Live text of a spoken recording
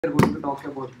We're going to talk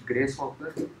about Grace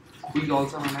Hopper, who is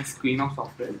also known as Queen of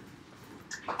Software.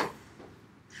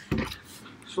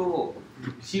 So,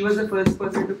 she was the first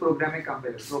person to program a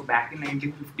compiler. So, back in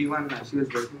 1951, she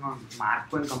was working on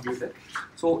Mark I computer.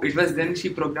 So, it was then she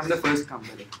programmed the first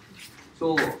compiler.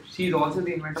 So, she is also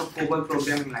the inventor of COBOL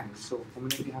programming language. So, how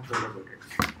many of you have heard about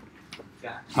it?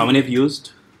 Yeah. How many have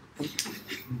used?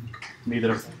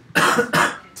 Neither of them.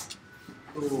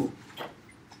 So,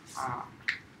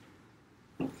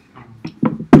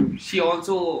 she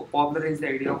also popularized the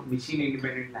idea of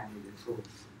machine-independent languages. So,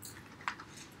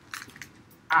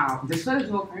 just for a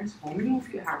show of hands, how many of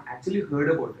you have actually heard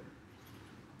about it?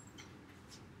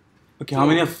 Okay, how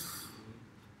many of?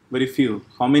 Very few.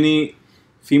 How many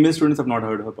female students have not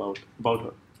heard about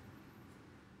her?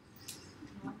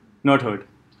 Not heard.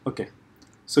 Okay.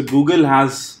 So Google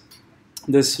has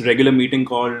this regular meeting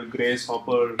called Grace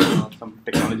Hopper, some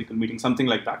technological meeting, something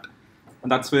like that,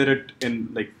 and that's where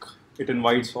it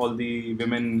invites all the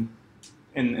women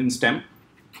in STEM.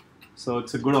 So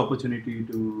it's a good opportunity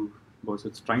to go. So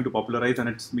it's trying to popularize, and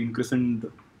it's been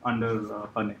christened under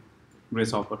her name,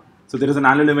 Grace Hopper. So there is an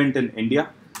annual event in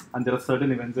India, and there are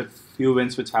certain events, a few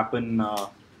events which happen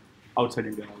outside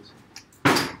India also.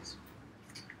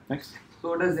 Next.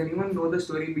 So does anyone know the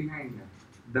story behind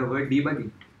the word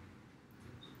debugging?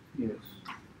 Yes.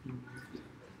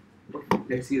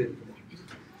 Let's see that.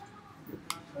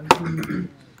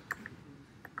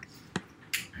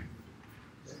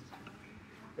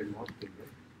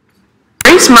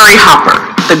 Grace Murray Hopper,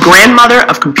 the grandmother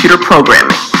of computer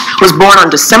programming, was born on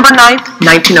December 9th,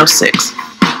 1906.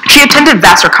 She attended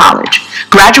Vassar College,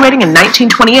 graduating in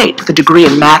 1928 with a degree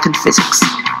in math and physics.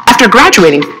 After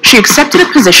graduating, she accepted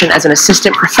a position as an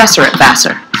assistant professor at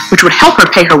Vassar, which would help her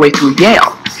pay her way through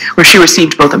Yale, where she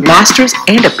received both a master's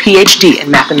and a PhD in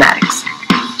mathematics.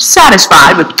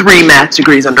 Satisfied with 3 math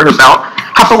degrees under her belt,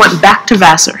 Hopper went back to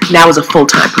Vassar, now as a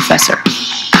full-time professor.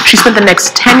 She spent the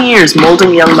next 10 years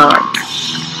molding young minds.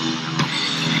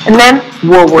 And then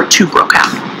World War II broke out.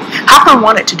 Hopper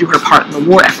wanted to do her part in the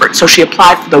war effort, so she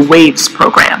applied for the WAVES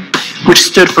program, which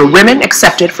stood for Women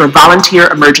Accepted for Volunteer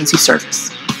Emergency Service.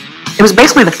 It was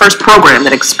basically the first program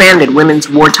that expanded women's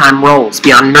wartime roles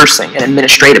beyond nursing and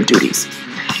administrative duties.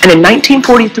 And in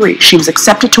 1943, she was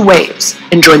accepted to WAVES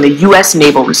and joined the U.S.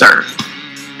 Naval Reserve.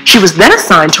 She was then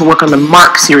assigned to work on the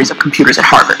MARC series of computers at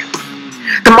Harvard.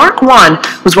 The Mark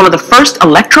I was one of the first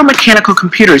electromechanical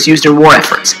computers used in war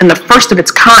efforts and the first of its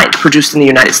kind produced in the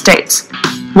United States.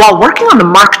 While working on the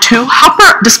Mark II,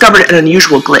 Hopper discovered an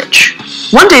unusual glitch.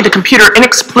 One day, the computer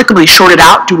inexplicably shorted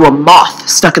out due to a moth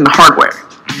stuck in the hardware.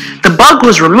 The bug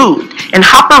was removed, and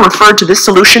Hopper referred to this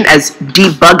solution as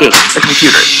debugging the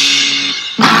computer.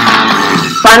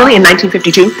 Finally, in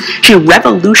 1952, she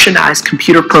revolutionized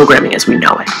computer programming as we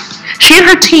know it. She and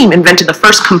her team invented the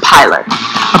first compiler,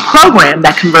 a program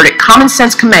that converted common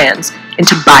sense commands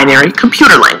into binary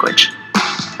computer language.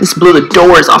 This blew the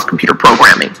doors off computer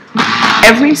programming.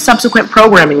 Every subsequent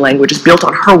programming language is built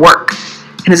on her work,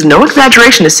 and it's no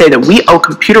exaggeration to say that we owe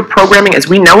computer programming as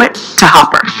we know it to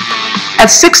Hopper. At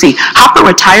 60, Hopper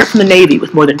retired from the Navy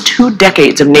with more than 2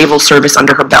 decades of naval service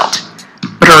under her belt.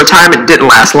 But her retirement didn't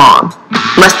last long.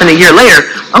 Less than a year later,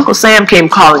 Uncle Sam came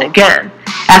calling again,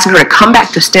 asking her to come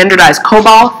back to standardize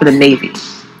COBOL for the Navy.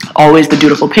 Always the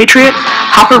dutiful patriot,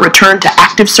 Hopper returned to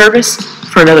active service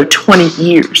for another 20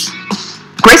 years.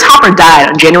 Grace Hopper died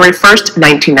on January 1st,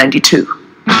 1992.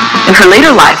 In her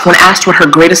later life, when asked what her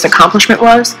greatest accomplishment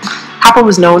was, Hopper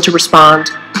was known to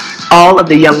respond, "All of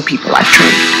the young people I've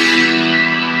trained."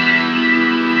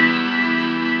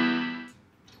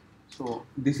 So,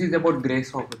 this is about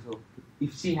Grace Hopper. So,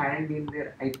 if she hadn't been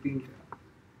there, I think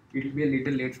it will be a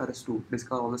little late for us to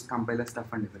discover all this compiler stuff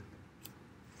and everything.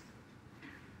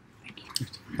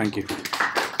 Thank you.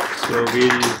 So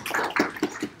we'll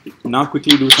now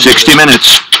quickly do some 60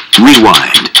 minutes.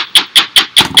 Rewind.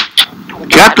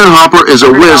 Captain Hopper is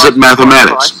a whiz at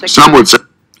mathematics. Some would say.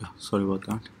 Sorry about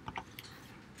that.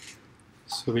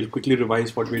 So we'll quickly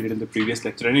revise what we did in the previous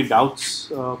lecture. Any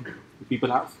doubts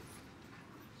people have?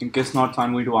 In case not,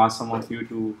 I'm going to ask some of you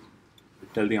to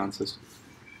tell the answers.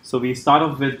 So we start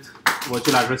off with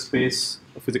virtual address space,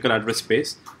 a physical address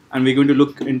space, and we're going to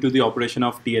look into the operation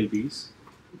of TLBs.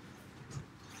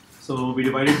 So we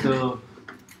divided the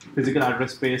physical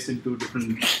address space into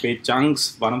different page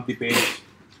chunks. One of the page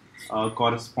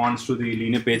corresponds to the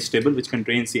linear page table, which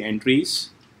contains the entries.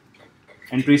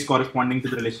 Entries corresponding to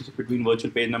the relationship between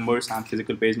virtual page numbers and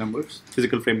physical page numbers,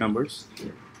 physical frame numbers.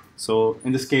 So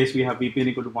in this case, we have VPN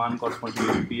equal to 1 corresponding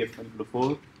to PF1 equal to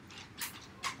 4.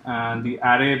 And the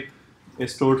array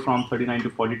is stored from 39 to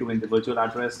 42 in the virtual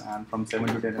address and from 7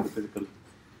 to 10 in the physical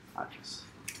address.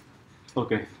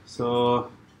 Okay,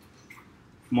 so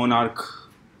Monarch,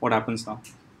 what happens now?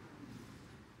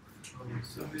 So we'll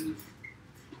go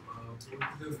to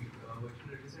the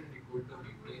virtual address and decode the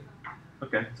VPN.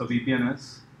 Okay, so VPN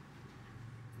is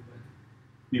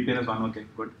one. Okay,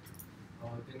 good.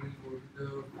 Then we'll go to the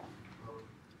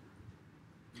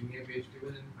linear page table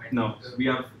and find No, out the we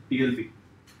have TLB.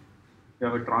 We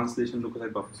have a translation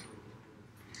lookalike buffer.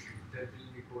 that will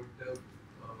decode the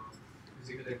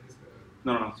physical address.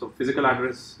 No. So physical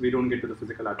address, we don't get to the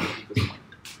physical address at this point.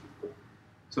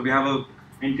 So we have a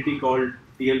entity called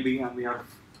TLB and we have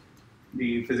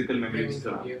the physical memory.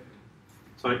 PFN.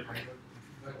 Sorry,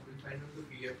 We'll find out the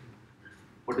PFN.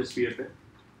 what is PFA?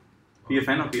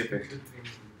 PFN or PFA? Physical frame.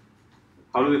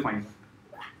 How do we find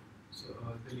that? So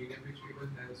the linear page table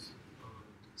has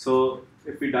So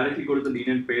if we directly go to the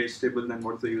linear page table, then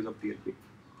what's the use of TLB?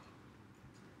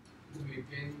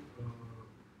 VPN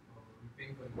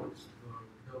converts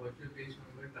the virtual page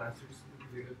number translates to the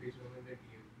physical page number in the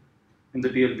TLB. In the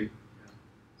TLB.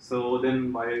 So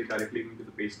then why are we directly going to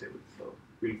the page table? So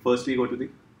we'll firstly go to the,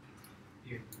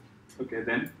 TLB. okay, then,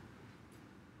 Then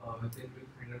we'll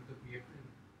find out the PFN.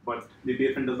 but the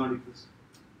PFN does not exist.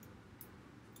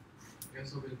 Yeah,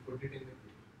 so we'll put it in the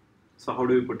So how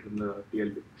do we put it in the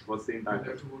TLB? What's the entire? we'll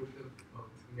have to go to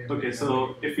the Okay,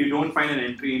 so if you don't find an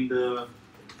entry in the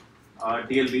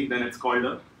TLB, then it's called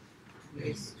a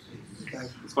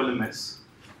mess.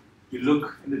 You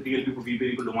look in the TLB for VP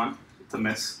equal to 1, it's a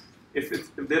mess. If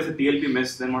there's a TLB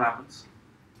mess, then what happens?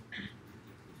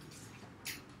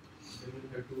 then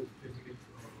we'll have to physically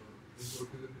we'll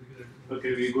go to the physical address.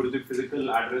 Okay, we go to the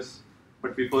physical address,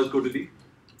 but we first go to the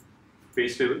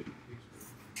page table.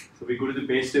 So we go to the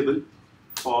page table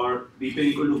for VP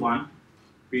equal to 1.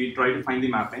 We try to find the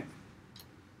mapping.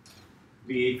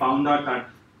 We found that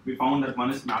 1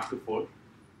 is mapped to 4.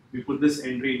 We put this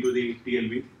entry into the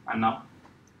TLB, and now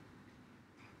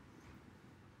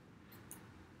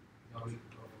Now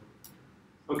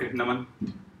we'll okay, Naman,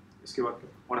 iske baad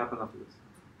what happens after this?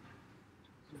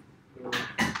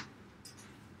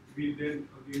 we then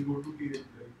again go to TLB.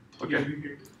 Okay. TLB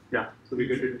hit. Yeah, so we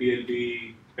get a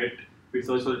TLB hit. We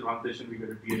search for the translation, we get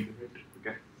a TLB hit.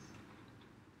 Okay.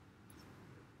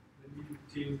 Then we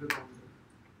change the counter.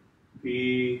 We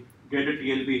get a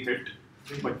TLB hit,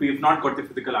 but we've not got the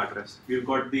physical address. We've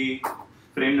got the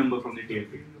frame number from the TLB.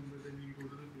 Frame number, then we go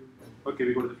to the frame number. Okay,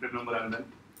 we go to the frame number and then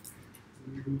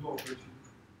Then we do the operation.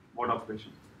 what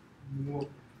operation? Move.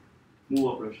 Move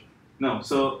operation. No,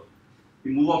 so the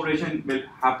move operation will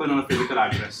happen on a physical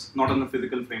address, not on a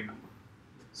physical frame number.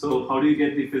 So how do you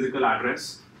get the physical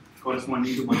address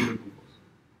corresponding to 1024?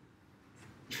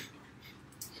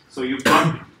 So you've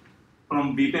got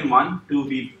from VPN 1 to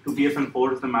PFN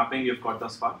 4 is the mapping you've got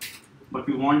thus far, but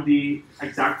we want the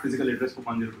exact physical address for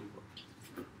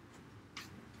 1024.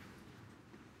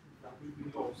 That will be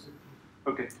the offset.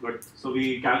 Okay, good. So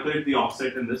we calculate the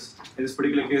offset in this. In this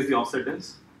particular case, the offset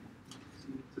is, so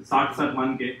it starts at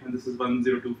 1K and this is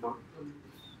 1024,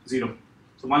 0.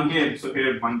 So 1K, so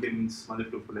here 1K means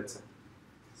 1024, let's say.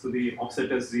 So the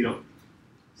offset is 0.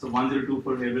 So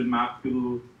 1024 here will map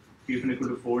to PFN equal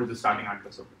to 4 is the starting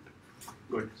address of it.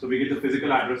 Good. So we get the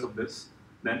physical address of this.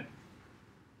 Then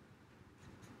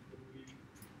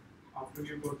After we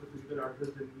got the physical address,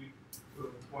 then we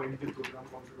point the program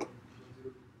counter on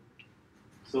 102.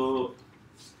 So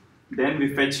then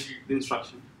we fetch the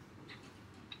instruction.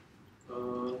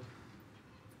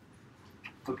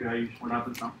 Okay, Ayush, what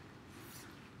happens now?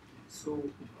 So,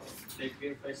 like we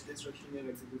have fetched the instruction, we have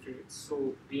executed it.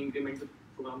 So, we increment the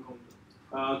program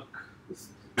counter.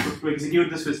 To execute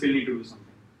this, we still need to do something.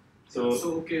 So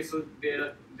Okay, so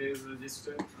there is a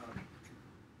register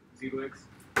 0x.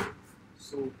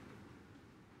 So,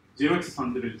 0x is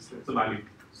on the register, it's a value.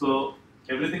 So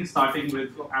everything starting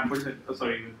with ampersand,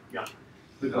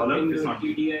 with dollar in is the not.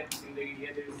 EDI,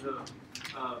 there is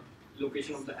a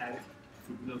location of the array,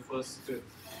 the first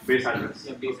Base address.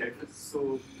 base address.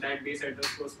 So that base address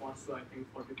corresponds to I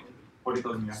think 40,000.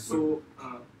 40,000, yeah. So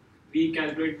we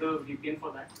calculate the VPN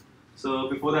for that. So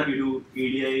before that, you do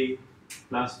EDI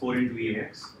plus 4 into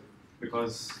EAX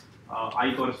because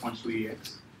I corresponds to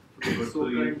EAX. Okay, good. So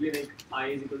you- currently like I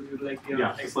is equal to 0, like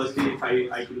yeah, so firstly if I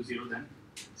equal to 0, then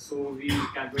So we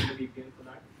calculate the VPN for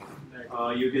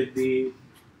that. you get the,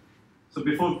 so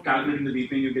before calculating the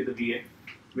VPN, you get the VA,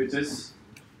 which is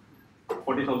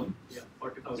 40,000. Yeah, So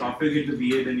 40,000 after you get the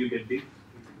VA, then you get the,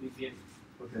 VPN.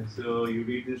 okay, so you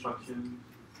read the instruction,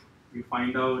 you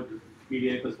find out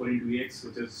EDI plus 4 into VX,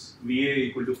 which is VA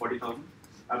equal to 40,000.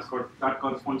 That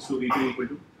corresponds to VP equal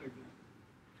to.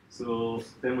 So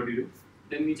then what do you do?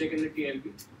 Then we check in the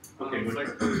TLB. Okay, good.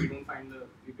 but we don't find the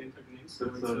VPN 39, so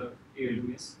it's a TLB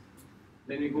miss.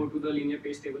 Then we go to the linear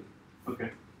page table. Okay.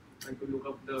 And to look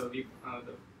up the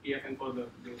PFN for the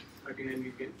 39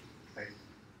 VPN. Right.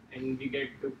 And we get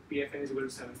the PFN is equal to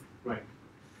 7. Right.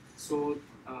 So,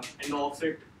 and the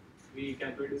offset we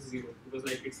calculate is 0 because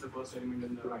like it's the first element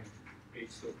in the page.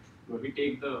 So we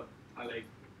take the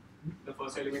the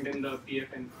first element in the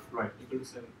PFN equal to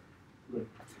 7. Good.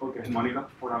 Okay. Monica,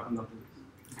 what happens after this?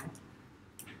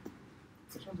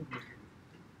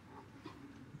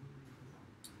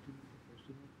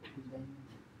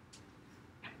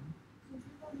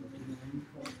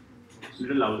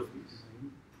 Little louder, please.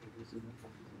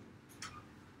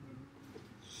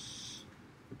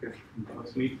 Okay.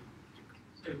 Sweet.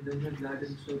 And then at that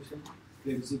instruction,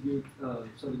 we execute,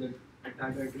 that at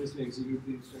that address we execute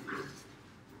the instruction,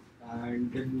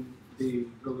 and then the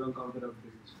program counter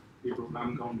updates. The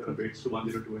program counter updates to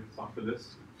 1028 after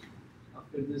this.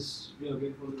 After this, we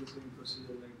again follow the same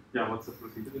procedure. Yeah, what's the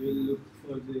procedure? We will look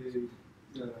for the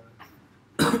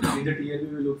in the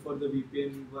TLB we look for the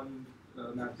VPN1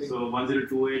 mapping. So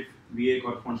 1028 VA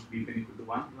corresponds to VPN equal to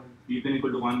 1. VPN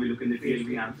equal to 1, we look in the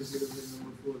TLB and number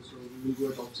 4, so we will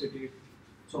go at offset 8.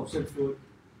 So offset 4.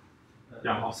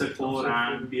 Offset 4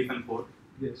 and PFN 4.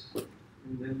 Yes.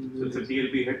 And then so it's a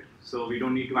TLB hit, so we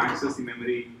don't need to access the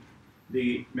memory.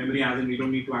 The memory as in we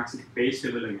don't need to access the page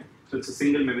table again. So it's a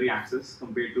single memory access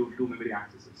compared to 2 memory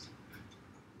accesses.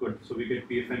 Good. So we get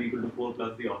PFN equal to 4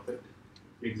 plus the offset.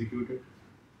 We execute it.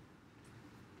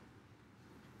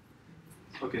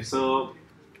 Okay, so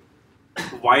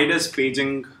why does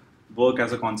paging work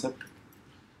as a concept?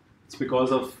 It's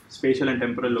because of spatial and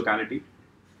temporal locality.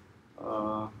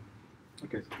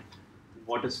 Okay,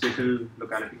 what is spatial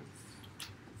locality?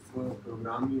 A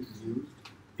program is used,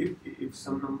 if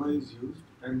some number is used,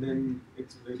 and then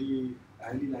it's very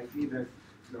highly likely that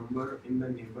number in the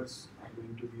neighbors are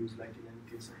going to be used, like in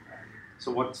any case of array.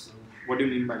 So what do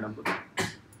you mean by number?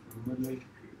 Number like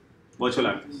virtual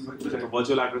address. If a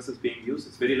virtual address is being used,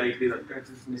 it's very likely that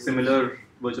similar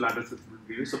virtual addresses will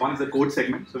be used. So one is the code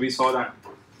segment. So we saw that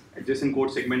adjacent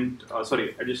code segment,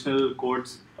 additional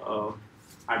codes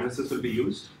addresses will be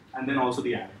used, and then also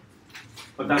the array.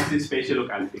 But that's the spatial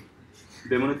locality.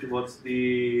 Demonik, what's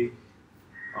the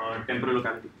temporal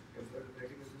locality? Temporal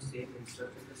locality is the same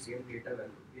instruction, the same data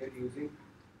value. We are using,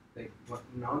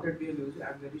 now that we are using,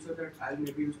 I'm very sure that I'll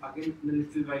maybe use again in a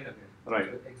little while again. Right.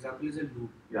 So example is a loop.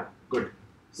 Yeah, good.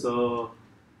 So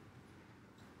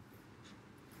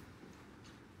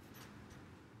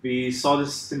we saw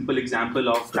this simple example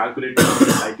of calculating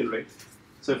the cycle rate.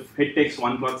 So if hit takes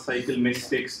 1 clock cycle, miss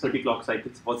takes 30 clock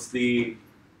cycles, what's the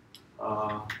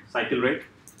cycle rate?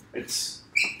 It's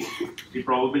the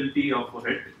probability of a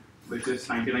hit, which is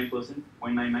 99%,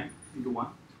 0.99 into 1,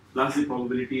 plus the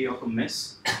probability of a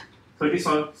miss, 30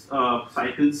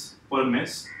 cycles for a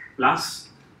miss, plus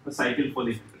a cycle for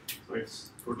the hit. So it's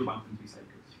total 1.3 cycles.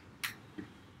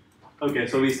 Okay,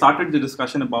 so we started the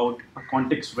discussion about a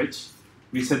context switch.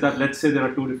 We said that let's say there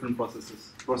are 2 different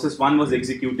processes. Process 1 was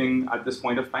executing at this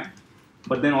point of time,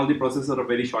 but then all the processes are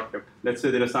very short-lived. Let's say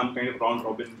there is some kind of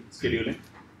round-robin scheduling.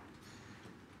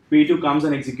 P2 comes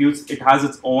and executes. It has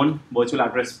its own virtual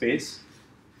address space.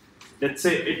 Let's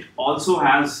say it also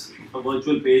has a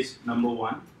virtual page number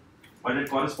 1, but it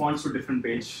corresponds to different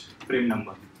page frame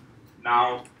number.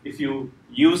 Now, if you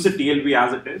use the TLB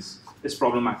as it is, it's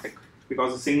problematic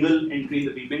because a single entry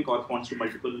in the VPN corresponds to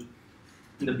multiple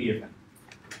in the PFN.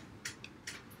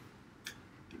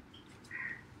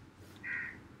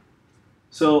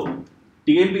 So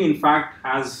TLB in fact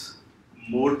has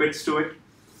more bits to it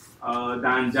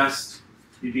than just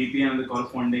the VPN and the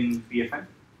corresponding PFN.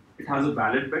 It has a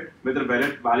valid bit, whether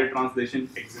valid translation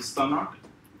exists or not.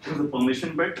 It has a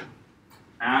permission bit,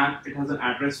 and it has an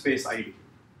address space ID.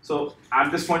 So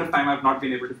at this point of time, I've not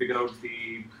been able to figure out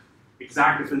the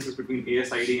exact differences between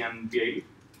ASID and PID.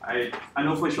 I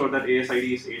know for sure that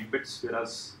ASID is 8 bits,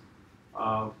 whereas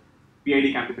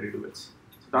PID can be 32 bits.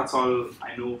 So that's all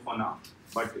I know for now.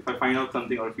 But if I find out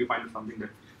something, or if you find out something, that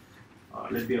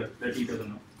let each other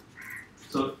know.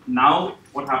 So now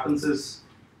what happens is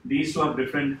these two have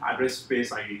different address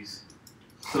space IDs.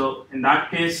 So in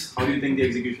that case, how do you think the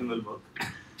execution will work?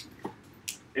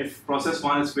 If process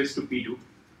 1 is switched to P2,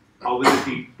 how will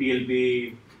the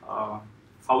TLB? How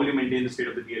will you maintain the state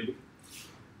of the TLB?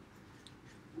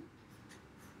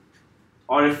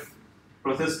 Or if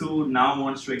process 2 now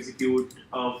wants to execute,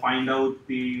 find out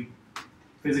the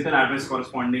physical address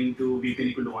corresponding to VPN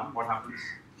equal to 1, what happens?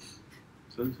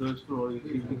 So search for all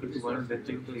VPN equal to 1 and then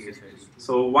check the ASID.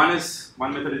 So one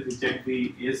method is to check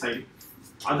the ASID.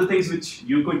 Other things which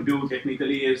you could do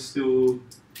technically is to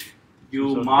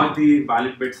you mark the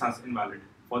valid bits as invalid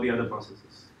for the other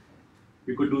processes.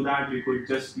 You could do that. You could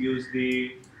just use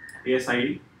the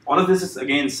ASID. All of this is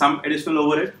again some additional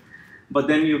overhead, but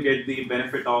then you get the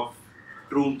benefit of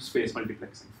true space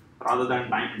multiplexing rather than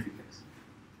time multiplexing.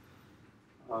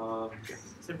 Yeah.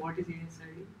 So what is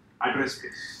ASID? Address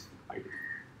space ID.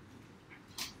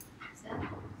 Sir,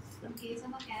 in case of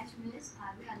a cache miss,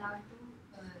 are we allowed to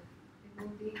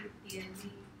remove the TLB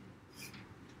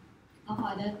of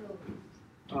other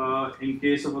programs? In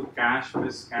case of a cache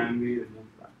miss, can we remove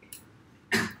that?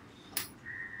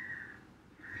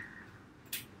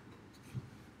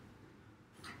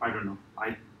 I don't know.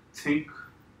 I think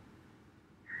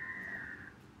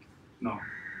no.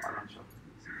 I'm not sure.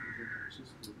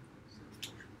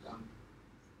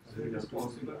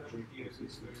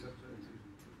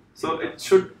 So it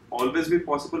should always be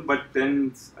possible, but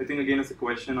then I think again it's a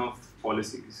question of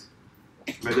policies,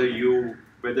 whether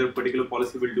a particular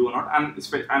policy will do or not,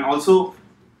 and also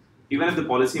even if the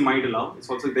policy might allow, it's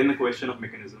also then a question of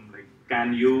mechanism. Like,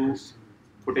 can you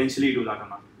potentially do that or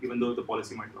not, even though the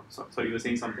policy might allow. Sorry, you were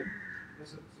saying something. Yes,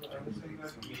 so I was saying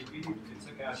that maybe it's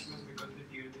a cache miss because the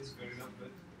TLB is filled up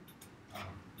with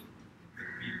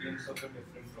VPNs of a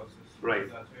different process. Right.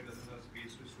 So that's why it doesn't have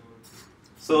space to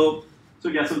store. So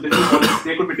different policies,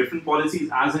 there could be different policies,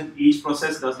 as in each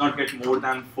process does not get more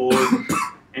than 4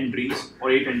 entries or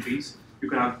 8 entries. You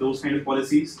can have those kind of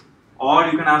policies, or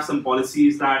you can have some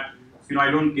policies that,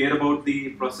 I don't care about the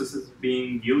processes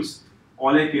being used.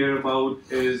 All I care about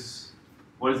is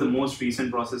what is the most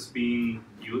recent process being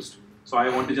used. So I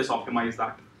want to just optimize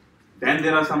that. Then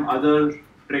there are some other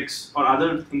tricks or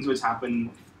other things which happen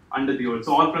under the hood.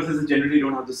 So all processes generally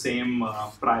don't have the same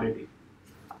priority.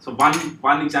 So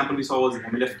one example we saw was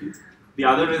MLFT. The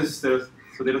other is there is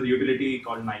a utility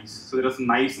called nice. So there is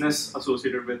niceness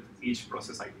associated with each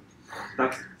process ID.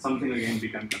 That's something again we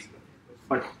can consider.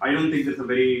 But I don't think there's a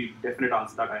very definite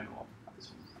answer that I know of at this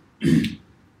point.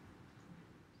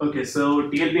 Okay, so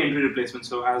TLB entry replacement.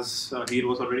 So as Heer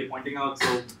was already pointing out,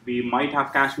 so we might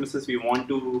have cache misses. We might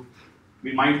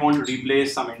want to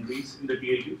replace some entries in the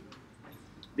TLB.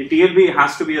 The TLB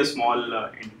has to be a small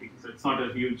entity, so it's not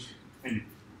a huge entity.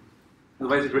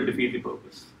 Otherwise, it will defeat the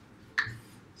purpose.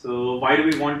 So why do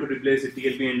we want to replace the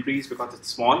TLB entries? Because it's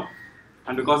small,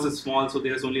 and because it's small, so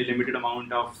there's only a limited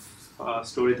amount of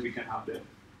storage we can have there.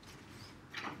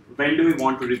 When do we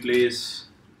want to replace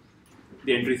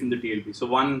the entries in the TLB? So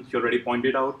one, you already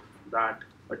pointed out that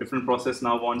a different process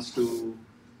now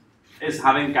is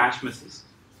having cache misses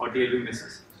or TLB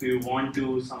misses. So you want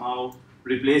to somehow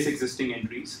replace existing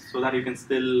entries so that you can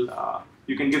still,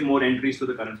 you can give more entries to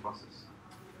the current process.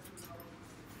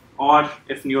 Or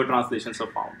if newer translations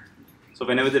are found. So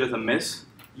whenever there is a miss,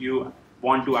 you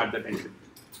want to add that entry.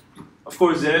 Of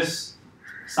course, there is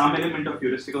some element of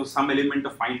heuristic or some element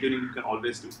of fine tuning you can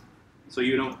always do. So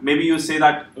maybe you say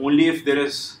that only if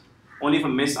a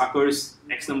miss occurs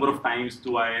X number of times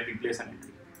do I replace an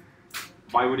entry.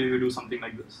 Why would you do something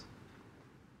like this?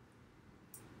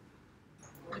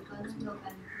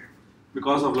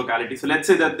 Because of locality. So let's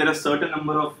say that there are a certain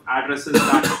number of addresses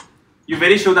that you're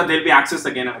very sure that they'll be accessed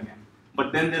again and again.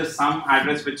 But then there's some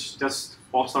address which just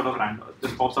pops out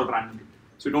randomly.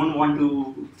 So you don't want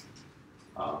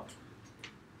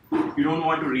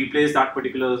to replace that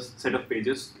particular set of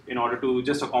pages in order to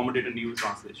just accommodate a new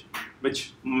translation,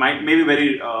 which may be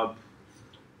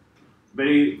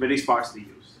very sparsely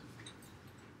used.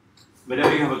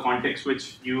 Whenever you have a context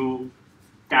which you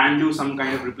can do some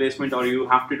kind of replacement, or you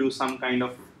have to do some kind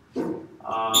of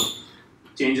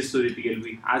changes to the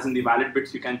TLB, as in the valid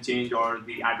bits you can change, or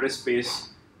the address space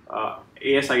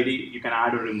ASID you can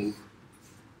add or remove.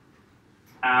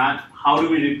 And how do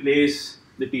we replace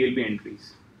the TLB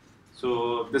entries?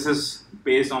 So this is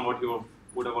based on what you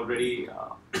would have already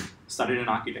studied in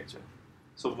architecture.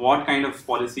 So what kind of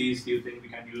policies do you think we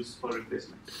can use for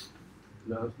replacement?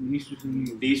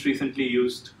 Least recently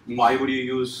used. Why would you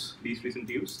use least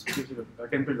recently used?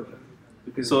 Temporal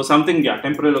locality. So something,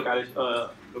 temporal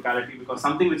locality, because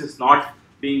something which is not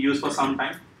being used for some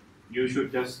time, you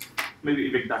should just maybe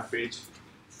evict that page.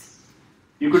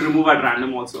 You could remove at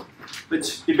random also,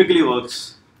 which typically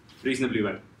works reasonably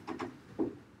well.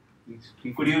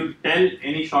 Could you tell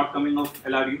any shortcoming of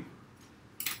LRU?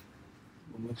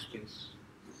 Space.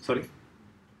 Sorry?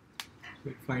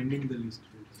 Finding the list.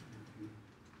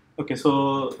 Okay,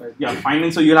 so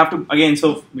finding. So you'll have to again.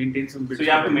 So maintain some bits. So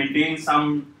you have to maintain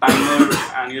some timer,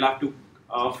 and you'll have to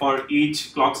for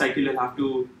each clock cycle you'll have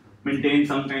to maintain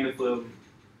some kind of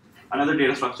another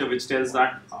data structure which tells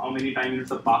that how many time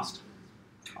units have passed.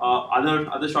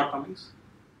 Other shortcomings.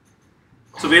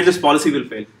 So where this policy will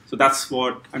fail. So that's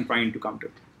what I'm trying to counter.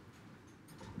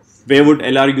 where would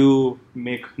LRU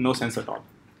make no sense at all?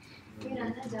 We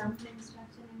run a jump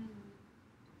instruction in a loop.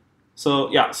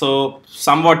 So yeah, so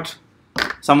somewhat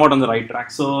on the right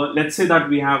track. So let's say that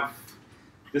we have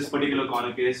this particular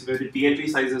corner case where the TLB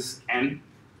size is n.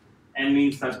 N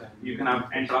means that you can have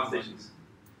n translations.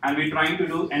 And we're trying to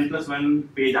do n plus 1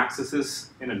 page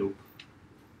accesses in a loop.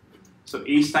 So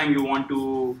each time you want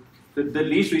to, the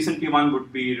least recently one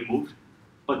would be removed,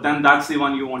 but then that's the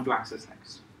one you want to access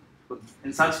next. So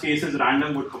in such cases,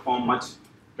 random would perform much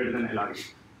better than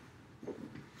LRU.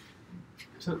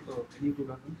 So, can you go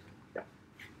back on? Yeah.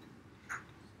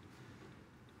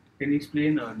 Can you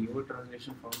explain newer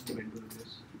translation form when to do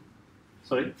this?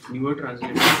 Sorry? Newer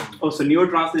translation form. Oh, so newer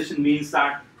translation means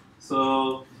that,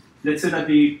 so let's say that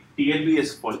the TLB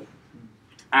is full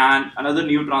and another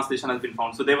new translation has been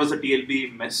found. So there was a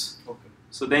TLB miss. Okay.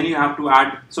 So then you have to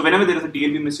add, so whenever there is a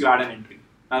TLB miss, you add an entry.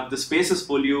 Now if the space is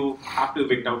full, you have to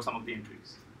evict out some of the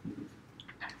entries.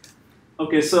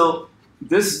 Okay, so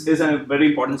this is a very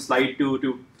important slide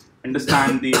to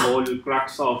understand the whole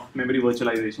crux of memory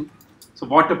virtualization. So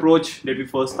what approach did we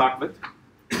first start with?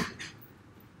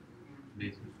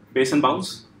 Base and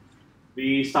bounds.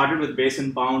 We started with base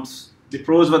and bounds. The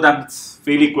pros were that it's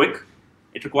fairly quick.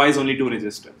 It requires only 2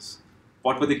 registers.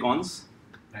 What were the cons?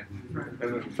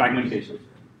 Fragmentation.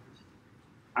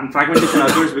 And fragmentation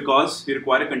occurs because you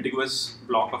require a contiguous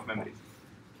block of memory.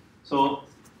 So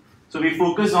we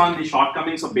focused on the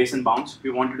shortcomings of base and bounds. We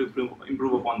wanted to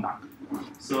improve upon that.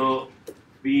 So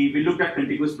we looked at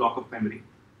contiguous block of memory.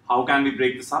 How can we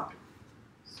break this up?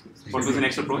 What was the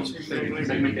next approach?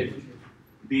 Segmentation.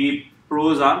 The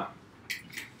pros are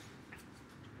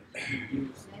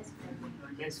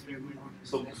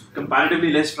so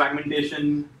comparatively less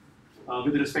fragmentation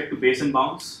with respect to base and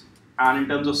bounds, and in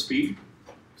terms of speed,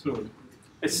 So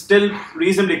it's still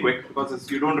reasonably quick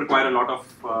because you don't require a lot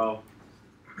of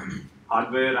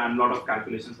hardware and a lot of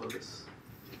calculations for this.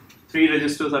 3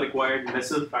 registers are required,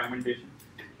 lesser fragmentation.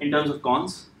 In terms of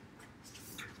cons,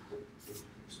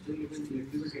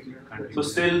 so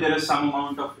still there is some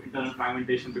amount of internal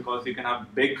fragmentation because you can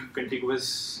have big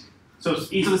contiguous, so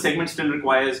each of the segments still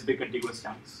requires big contiguous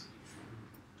chunks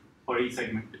for each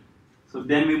segment. So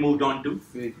then we moved on to,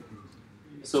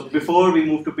 so before we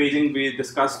moved to paging, we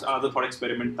discussed another thought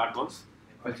experiment that was,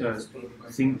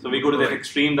 so we go to the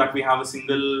extreme that we have a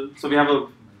single, so we have a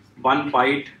 1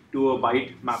 byte to a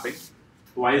byte mapping.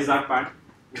 Why is that bad?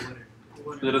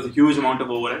 There is a huge amount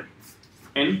of overhead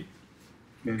in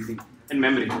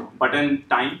memory, but in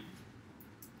time,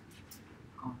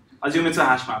 assume it's a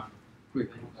hash map.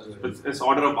 It's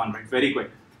order of 1, right? Very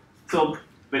quick. So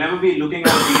whenever we're looking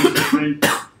at these different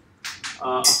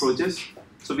approaches,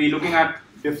 so we're looking at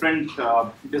different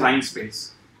design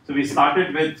space. So we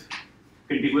started with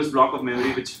contiguous block of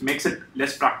memory, which makes it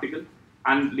less practical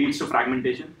and leads to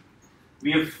fragmentation.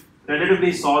 We have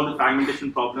relatively solved the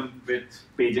fragmentation problem with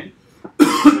paging.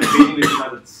 Paging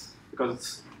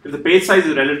because if the page size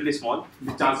is relatively small,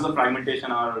 the chances of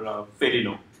fragmentation are fairly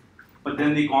low. But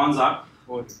then the cons are,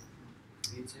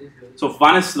 so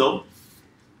one is slow.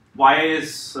 Why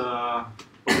is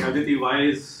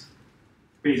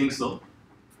paging slow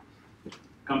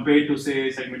compared to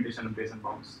say segmentation and base and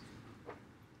bounds?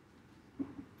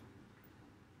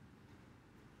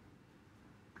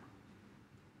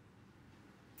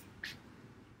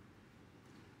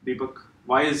 Deepak,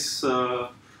 why is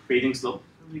paging slow?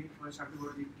 We first have to go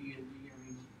to the TLB,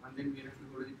 and then we have to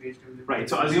go to the page table. Right,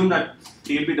 so assume that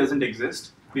TLB doesn't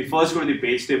exist. We first go to the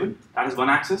page table, that is one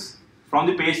axis. From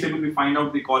the page table, we find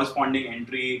out the corresponding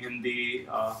entry in the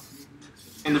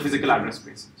physical address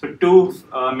space. So 2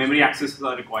 memory accesses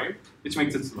are required, which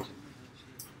makes it slow.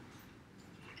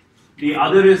 The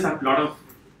other is that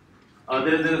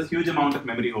there is a huge amount of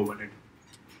memory overhead.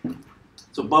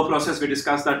 So per process, we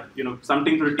discussed that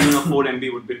something to the tune of 4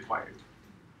 MB would be required.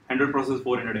 100 processes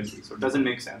 400 MB, so it doesn't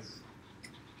make sense.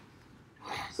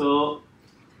 So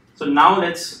now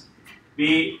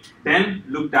we then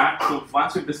looked at, so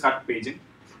once we discussed paging,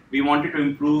 we wanted to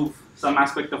improve some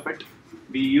aspect of it.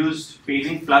 We used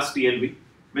paging plus TLB,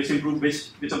 which improved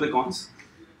which of the cons?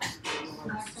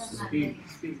 Speed.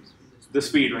 The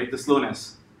speed, right? The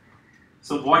slowness.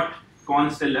 So what con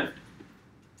is still left?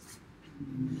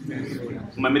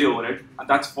 Memory overhead, and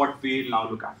that's what we'll now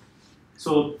look at.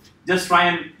 So just try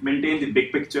and maintain the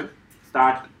big picture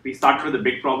that we started with a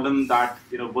big problem that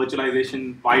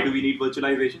virtualization. Why do we need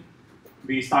virtualization?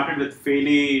 We started with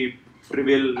fairly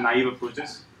trivial, naive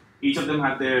approaches. Each of them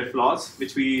had their flaws,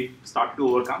 which we started to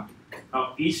overcome.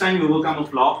 Each time you overcome a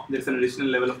flaw, there's an additional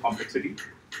level of complexity,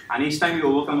 and each time you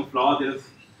overcome a flaw,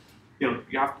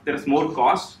 there's more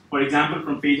cost. For example,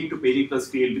 from paging to paging plus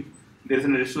TLB, there is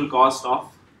an additional cost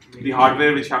of the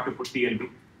hardware which you have to put TLB.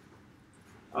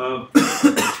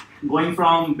 Going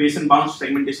from base and bounds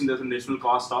segmentation, there's an additional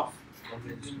cost of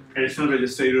additional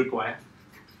register you require.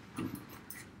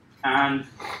 And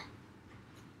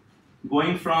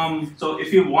going from, so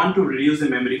if you want to reduce the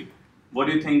memory, what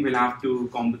do you think we'll have to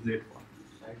compensate for?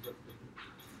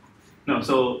 No,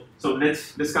 so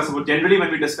let's discuss about, generally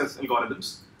when we discuss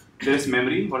algorithms, there is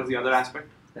memory. What is the other aspect?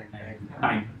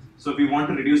 Time. So if we want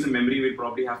to reduce the memory, we'll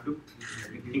probably have to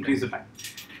increase the time.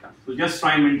 So just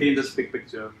try and maintain this big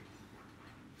picture.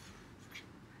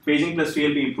 Paging plus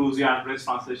TLB improves your average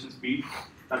translation speed.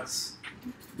 That's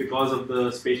because of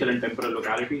the spatial and temporal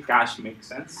locality. Cache makes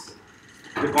sense.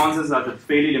 The cons is that it's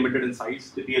fairly limited in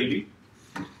size, the TLB.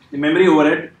 The memory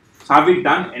overhead. So have we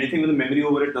done anything with the memory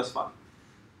overhead thus far?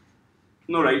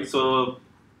 No, right? So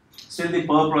still the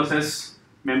per process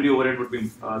memory overhead would be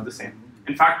the same.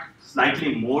 In fact,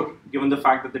 slightly more, given the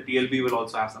fact that the TLB will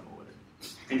also have some overhead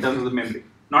in terms of the memory.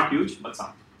 Not huge, but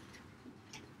some.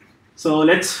 So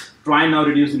let's try and now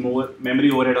reduce the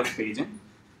memory overhead of paging.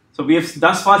 So we have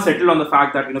thus far settled on the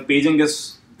fact that paging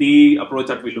is the approach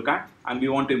that we look at, and we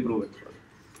want to improve it.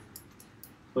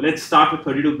 So let's start with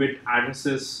 32-bit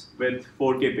addresses with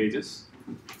 4K pages.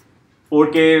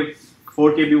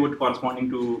 4KB would correspond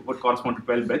to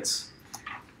 12 bits.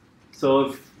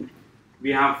 So if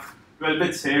we have 12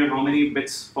 bits here, how many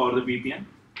bits for the VPN?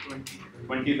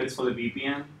 20 bits for the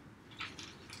VPN.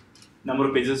 Number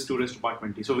of pages 2 raised to power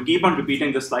 20. So we keep on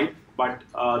repeating this slide, but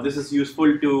this is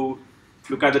useful to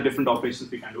look at the different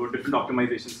operations we can do, or different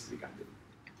optimizations we can do.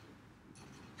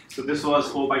 So this was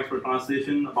 4 bytes per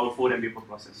translation, about 4 MB per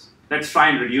process. Let's try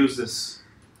and reduce this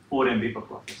 4 MB per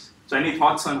process. So any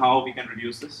thoughts on how we can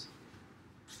reduce this?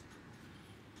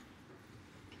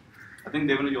 I think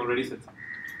Devan, you already said something.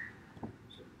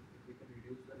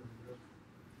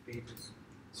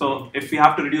 So if we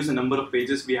have to reduce the number of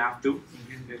pages, we have to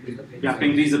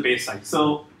increase the page size.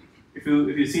 So if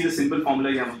you see the simple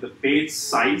formula, you have the page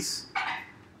size,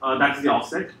 that's the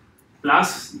offset,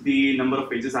 plus the number of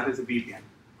pages, that is the VPN.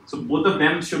 So both of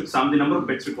them should sum, the number of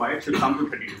bits required should sum to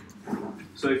 32.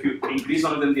 So if you increase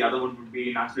one of them, the other one would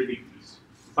be naturally decreased.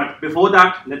 But before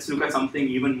that, let's look at something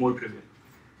even more trivial.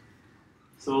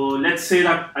 So let's say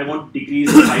that I want to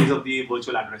decrease the size of the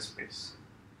virtual address space.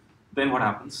 Then what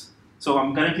happens? So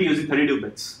I'm currently using 32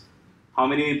 bits. How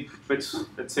many bits?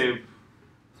 Let's say,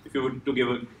 if you were to give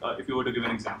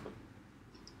an example,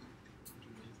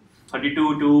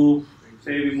 32 to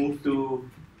say we move to.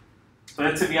 So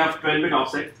let's say we have 12-bit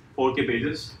offset, 4K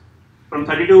pages. From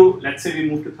 32, let's say we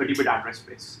move to 30-bit address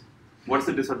space. What's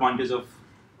the disadvantage of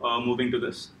moving to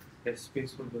this? Less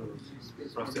space for the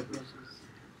processor.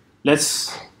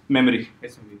 Less memory.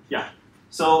 Yes, memory. Yeah.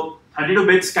 So 32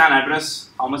 bits can address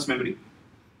how much memory?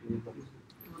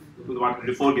 To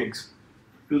the 4 gigs.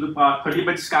 To the 30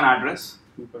 bits can address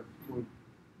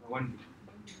 1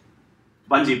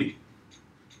 GB.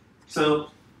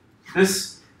 So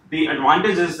the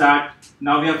advantage is that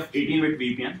now we have 18-bit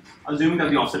VPN, assuming that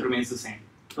the offset remains the same.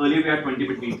 Earlier we had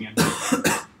 20-bit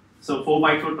VPN. So 4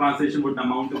 bytes per translation would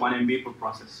amount to 1 MB per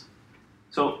process.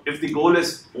 So if the goal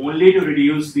is only to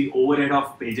reduce the overhead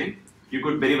of paging, you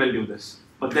could very well do this.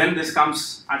 But then this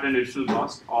comes at an additional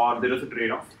cost, or there is a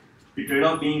trade-off. The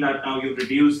trade-off being that now you've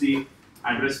reduced the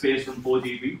address space from 4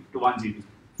 GB to 1 GB.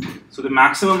 So the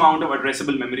maximum amount of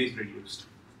addressable memory is reduced.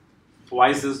 Why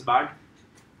is this bad?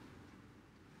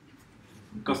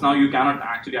 Because now you cannot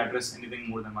actually address anything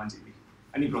more than 1 GB.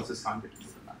 Any process can't get more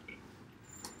than that.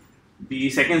 The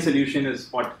second solution is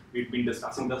what we've been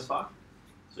discussing thus far.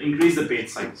 So increase the page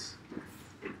size.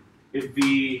 If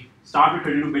we start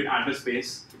with 32-bit address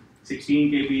space,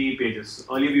 16 KB pages.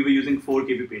 Earlier we were using 4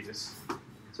 KB pages.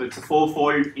 So it's a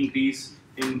 4-fold increase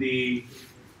in the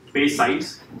page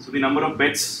size. So the number of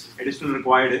bits additional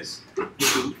required is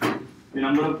 2. The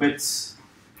number of bits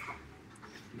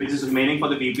which is remaining for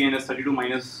the VPN is 32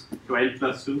 minus 12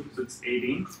 plus 2, so it's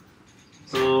 18.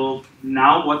 So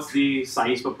now what's the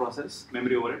size per process,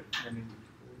 memory overhead?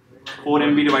 4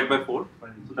 MB divided by 4,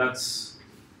 so that's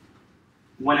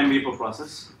 1 MB per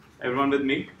process. Everyone with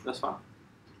me thus far?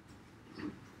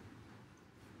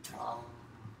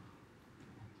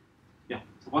 Yeah,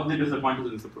 so what's the disadvantage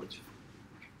of this approach?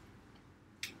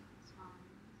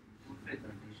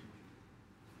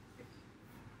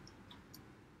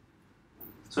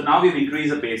 So now we've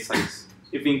increased the page size.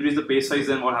 If we increase the page size,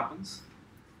 then what happens?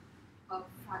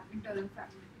 Internal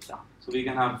fragmentation. Yeah. So we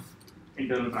can have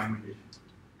internal fragmentation.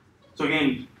 So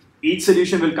again, each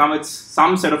solution will come with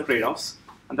some set of trade-offs,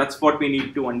 and that's what we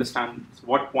need to understand. So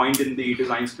what point in the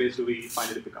design space do we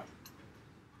finally pick up?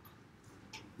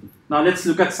 Now let's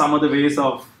look at some of the ways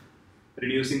of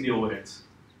reducing the overheads.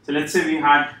 So let's say we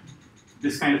had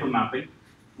this kind of a mapping,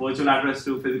 virtual address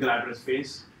to physical address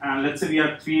space, and let's say we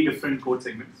have 3 different code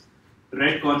segments.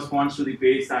 Red corresponds to the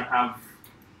page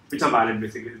which are valid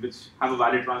basically, which have a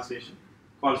valid translation,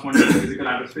 corresponding to the physical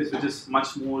address space, which is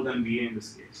much more than VA in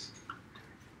this case.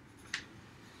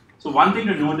 So one thing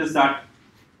to note is that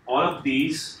all of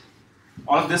this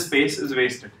space is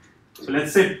wasted. So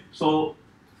let's say,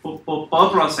 per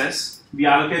process, we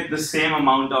allocate the same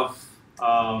amount of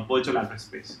virtual address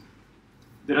space.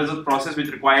 There is a process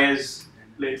which requires,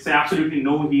 let's say, absolutely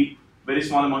no heap, very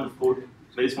small amount of code,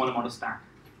 very small amount of stack.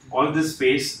 All of this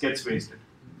space gets wasted.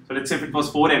 So let's say if it was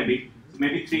 4 MB,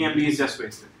 maybe 3 MB is just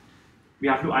wasted. We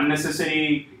have to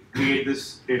unnecessarily create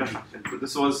this data structure. So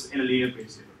this was in a linear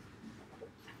page table.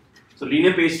 So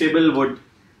linear page table would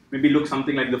maybe look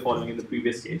something like the following in the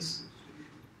previous case.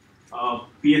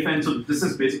 PFN, so this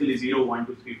is basically 0, 1,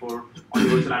 2, 3, 4 on the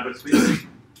virtual address space.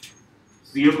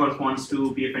 0 corresponds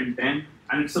to PFN 10,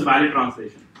 and it's a valid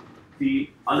translation. The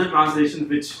other translations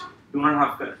which do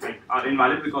not have are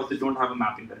invalid because they don't have a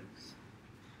mapping current.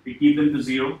 We keep them to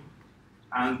 0,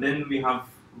 and then we have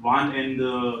 1 in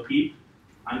the heap,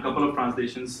 and a couple of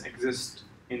translations exist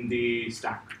in the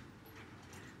stack.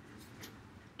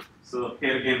 So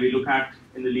here again, we look at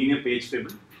in the linear page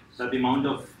table that the amount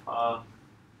of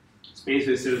space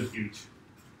wasted is huge.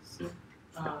 So,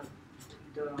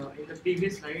 in the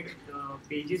previous slide, the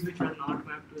pages which are not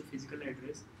mapped to a physical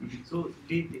address, so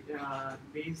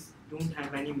these don't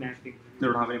have any mapping. They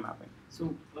don't have any mapping.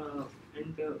 So,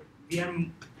 we are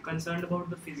concerned about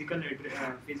the physical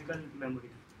memory.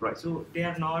 Right. So they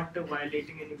are not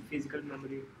violating any physical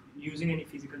memory, using any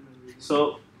physical memory.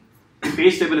 So the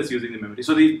page table is using the memory.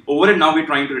 So the overhead now we're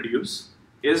trying to reduce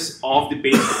is of the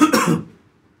page table.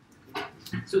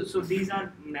 So these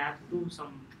are mapped to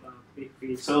some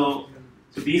page. So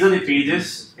these are the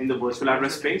pages in the virtual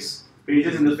address space,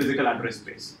 pages in the physical address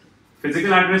space.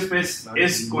 Physical address space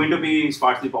is going to be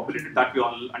sparsely populated, that we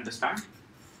all understand.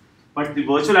 But the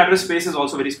virtual address space is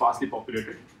also very sparsely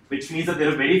populated, which means that there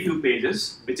are very few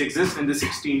pages which exist in the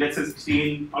 16, let's say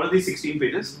 16, out of these 16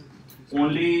 pages,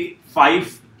 only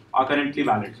 5 are currently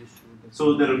valid.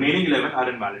 So the remaining 11 are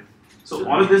invalid. So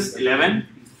all of this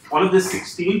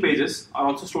 16 pages are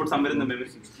also stored somewhere in the memory.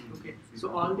 Okay.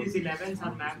 So all these 11s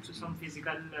are mapped to some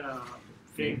physical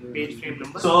page frame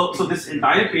number. So this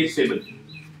entire page table,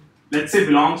 let's say,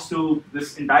 belongs to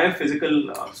this entire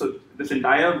physical, so this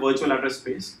entire virtual address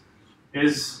space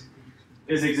is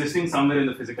existing somewhere in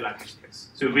the physical address space.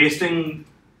 So you're wasting,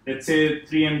 let's say,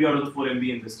 3 MB out of the 4 MB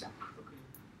in this chunk.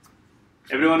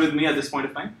 Everyone with me at this point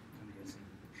of time?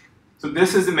 So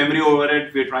this is the memory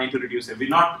overhead we're trying to reduce. We're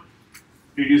not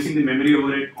reducing the memory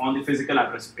overhead on the physical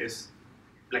address space.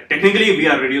 Like technically we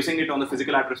are reducing it on the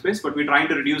physical address space, but we're trying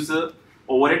to reduce the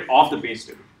overhead of the page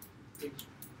table.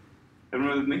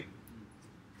 Everyone with me?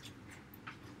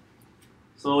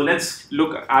 So let's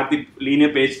look at the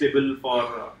linear page table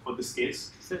for this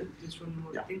case. So just one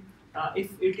more thing.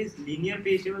 If it is linear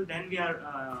page table, then we are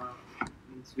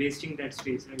wasting that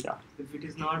space, right? Yeah. If it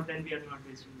is not, then we are not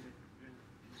wasting that.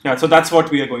 Yeah, so that's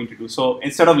what we are going to do. So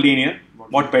instead of linear,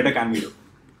 what better can we do?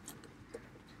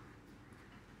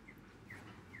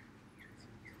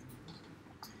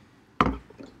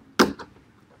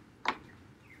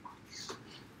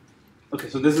 Okay,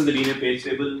 so this is the linear page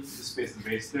table. This space is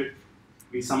wasted.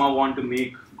 We somehow want to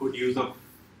make good use of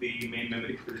the main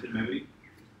memory, physical memory.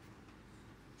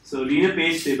 So linear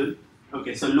page table.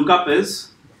 Okay, so lookup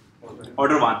is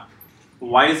order 1.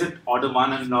 Why is it order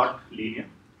 1 and not linear?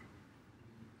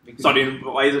 Sorry,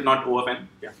 why is it not O of n?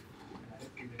 Yeah.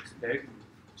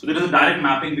 So there is a direct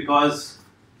mapping because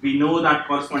we know that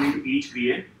corresponding to each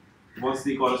VA was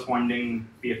the corresponding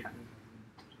PFN.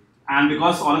 And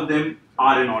because all of them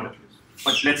are in order.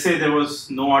 But let's say there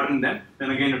was no order in them, then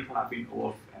again it would have been O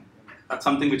of n. That's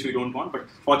something which we don't want, but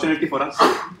fortunately for us,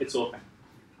 it's O of n.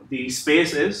 The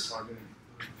space is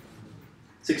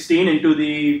 16 into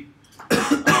the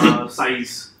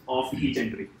size of each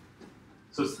entry.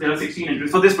 So there are 16 entries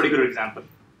for this particular example.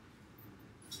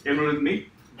 Everyone with me?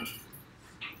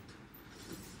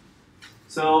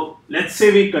 So let's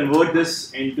say we convert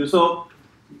this into, so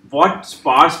what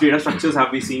sparse data structures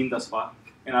have we seen thus far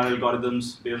in our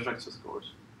algorithms, data structures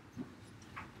course?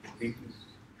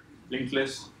 Linked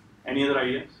list. Any other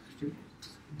ideas?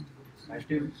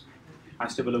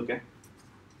 Hash table, okay.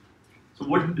 So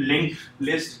would linked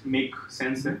list make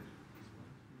sense there?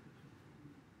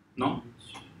 No?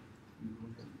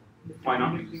 Why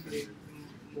not?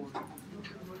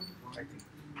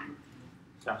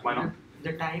 Yeah, why not?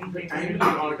 The time taken in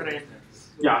order n.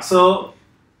 Yeah, so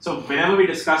So whenever we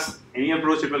discuss any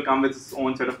approach, it will come with its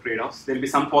own set of trade-offs. There will be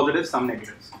some positives, some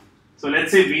negatives. So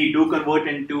let's say we do convert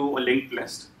into a linked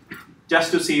list,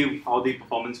 just to see how the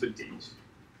performance will change.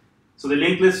 So the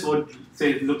linked list would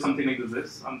say look something like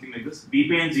this, something like this.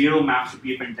 BPN 0 maps to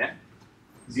PFN 10,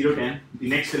 0, 10. The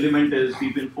next element is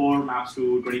BPN 4 maps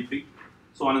to 23,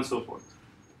 so on and so forth.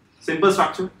 Simple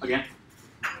structure again.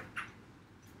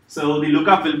 So the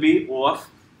lookup will be O of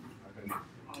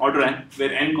order n,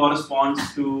 where n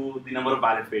corresponds to the number of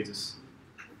valid pages.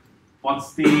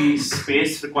 What's the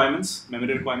space requirements,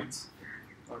 memory requirements?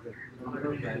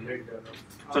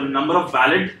 So number of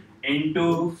valid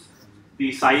into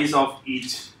the size of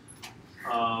each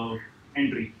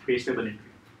entry, page table entry.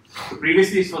 So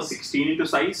previously it was 16 into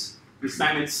size, this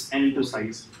time it's n into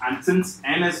size. And since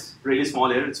n is really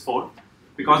small here, it's 4,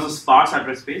 because of sparse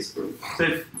address space. So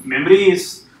if memory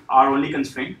is our only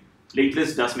constraint, linked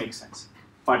list does make sense.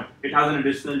 But it has an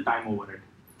additional time overhead.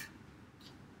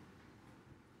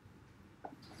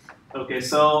 Okay,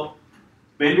 so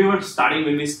when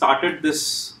we started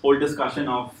this whole discussion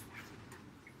of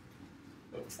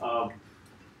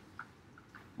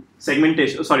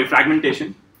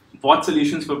fragmentation, what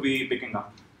solutions were we picking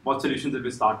up? What solutions did we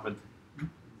start with?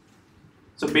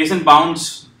 So base and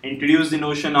bounds introduced the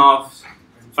notion of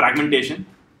fragmentation.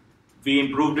 We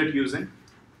improved it using.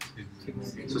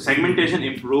 So segmentation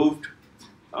improved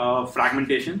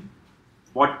fragmentation.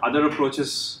 What other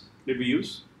approaches did we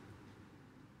use?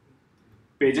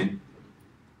 Paging.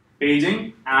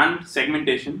 Paging and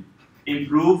segmentation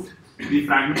improved the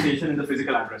fragmentation in the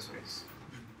physical address space.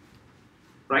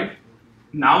 Right?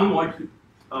 Now we want to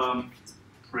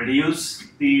reduce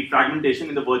the fragmentation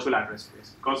in the virtual address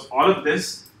space, because all of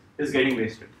this is getting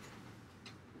wasted.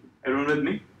 Everyone with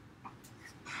me?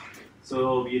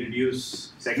 So we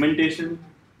reduce segmentation,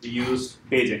 we use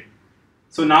paging.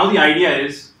 So now the idea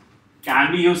is,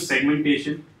 can we use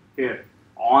segmentation here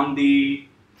on the,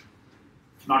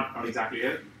 not exactly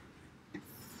here,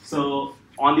 so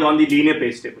on the linear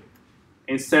page table.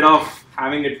 Instead of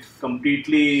having it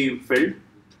completely filled,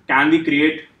 can we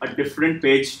create a different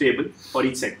page table for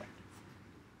each segment?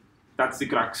 That's the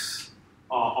crux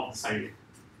of this idea.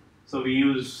 So we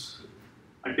use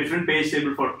a different page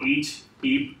table for each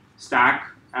heap,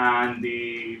 stack, and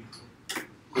the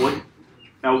code.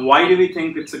 Now, why do we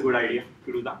think it's a good idea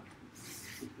to do that?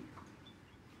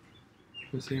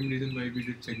 The same reason why we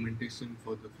did segmentation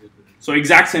for the flavor. So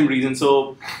exact same reason.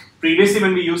 So previously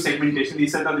when we used segmentation, we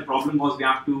said that the problem was we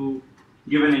have to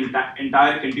give an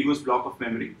entire contiguous block of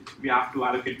memory. We have to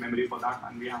allocate memory for that,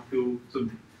 and we have to, so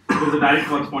there's a direct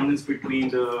correspondence between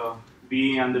the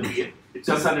B and the BA. It's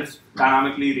just that it's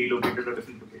dynamically relocated to a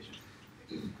different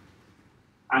location.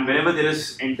 And whenever there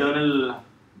is internal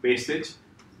wastage,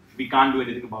 we can't do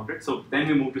anything about it. So then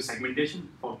we move to segmentation,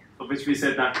 for which we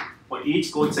said that for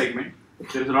each code segment,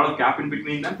 there is a lot of gap in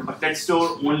between them, but let's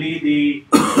store only the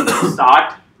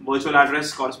start virtual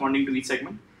address corresponding to each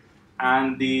segment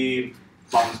and the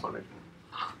bounds for it.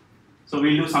 So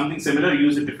we'll do something similar,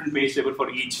 use a different page table for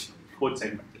each code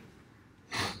segment.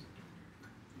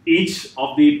 Each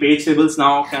of the page tables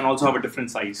now can also have a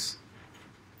different size,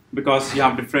 because you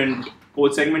have different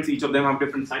code segments, each of them have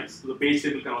different size, so the page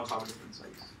table can also have a different size.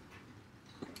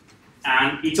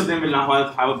 And each of them will now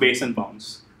have a base and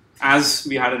bounds, as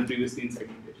we had in previously in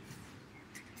segmentation.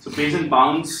 So base and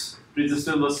bounds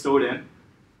register was stored in.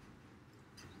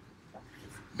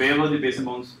 Where were the base and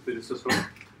bounds register stored?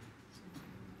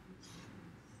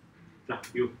 Yeah,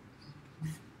 you.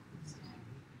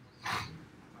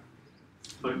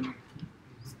 Sorry.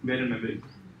 Where in memory?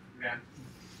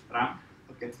 RAM.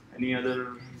 Okay. Any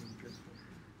other?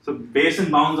 So base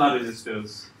and bounds are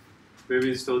registers. Where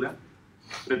we store them?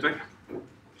 Ritvik?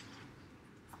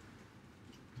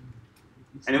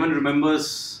 Anyone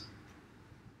remembers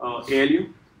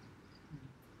ALU?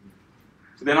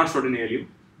 So they're not stored in ALU,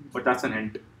 but that's an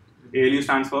hint. ALU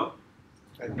stands for?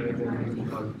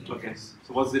 Okay.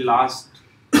 So what's the last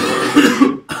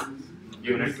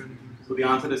unit? So the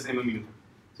answer is MMU.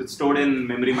 So it's stored in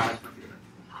memory management unit.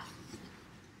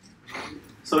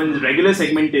 So in regular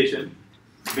segmentation,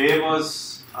 where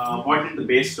was what did the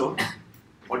base store?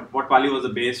 What value was the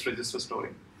base register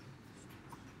storing?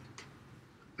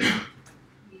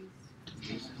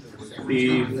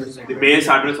 The base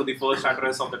address or the first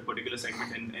address of that particular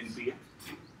segment in PA.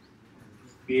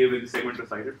 PA where the segment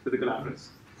resided, physical address.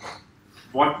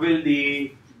 What will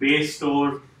the base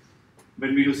store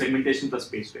when we do segmentation plus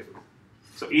page table?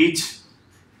 So each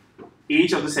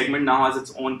of the segment now has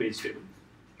its own page table.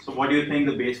 So what do you think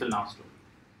the base will now store?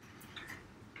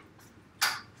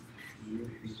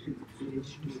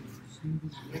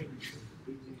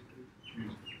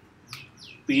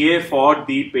 PA for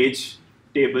the page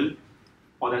table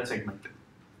for that segment.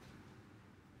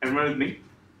 Everyone with me?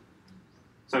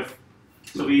 So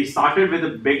we started with a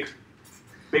big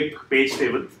page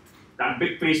table. That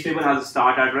big page table has a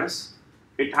start address.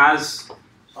 It has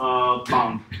a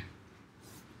bound.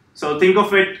 So think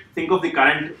of the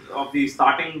current of the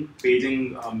starting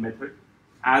paging method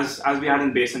as we had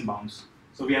in base and bounds.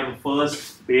 So we have a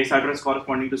first base address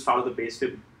corresponding to start of the page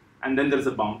table, and then there is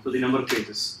a bound. So the number of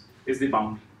pages is the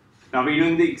bound. Now we're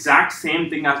doing the exact same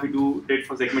thing as we did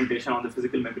for segmentation on the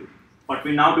physical memory, but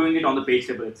we're now doing it on the page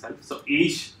table itself. So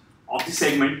each of the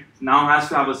segment now has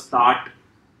to have a start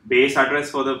base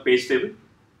address for the page table,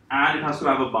 and it has to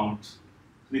have a bound.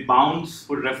 The bounds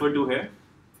would refer to here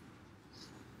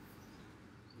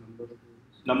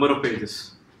number of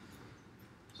pages.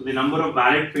 So the number of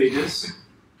valid pages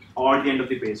or the end of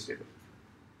the page table.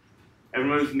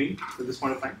 Everyone with me at this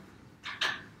point of time?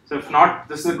 So if not,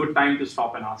 this is a good time to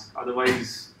stop and ask.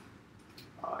 Otherwise,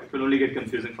 it will only get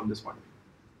confusing from this point.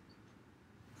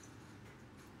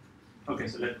 Okay,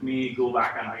 so let me go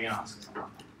back and again ask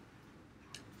someone.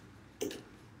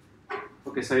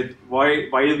 Okay, so why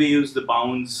do we use the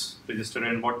bounds register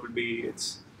and what would be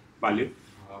its value?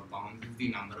 Bound is the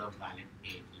number of valid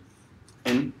pages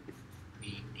In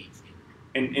the page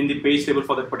table. In the page table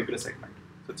for that particular segment.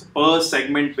 So it's a per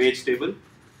segment page table.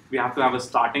 We have to have a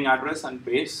starting address and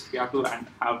base. We have to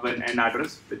have an end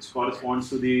address which corresponds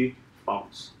to the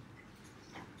bounds.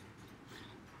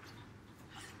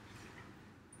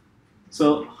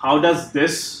 So how does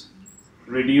this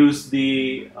reduce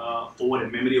the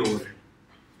overhead, memory overhead?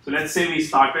 So let's say we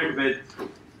started with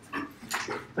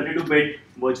 32-bit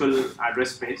virtual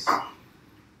address space.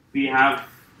 We have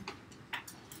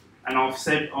an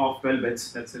offset of 12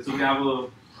 bits, let's say. So we have a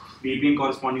VPN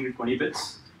corresponding to 20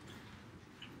 bits.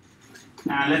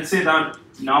 And let's say that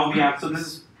now we have, so this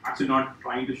is actually not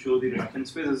trying to show the reduction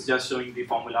space, it's just showing the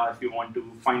formula if you want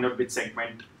to find out which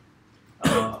segment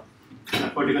a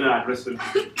particular address will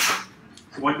be.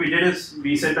 So what we did is,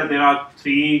 we said that there are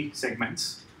 3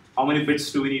 segments. How many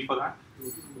bits do we need for that?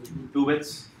 2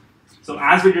 bits. So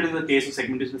as we did in the case of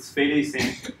segmentation, it's fairly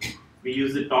same. We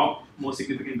use the top most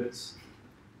significant bits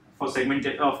for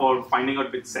for finding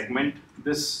out which segment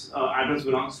this address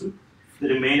belongs to. The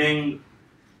remaining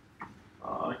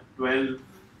 12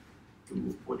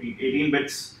 to 14, 18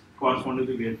 bits correspond to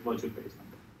the virtual page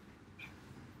number.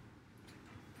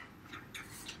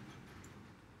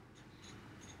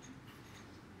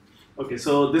 Okay,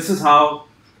 so this is how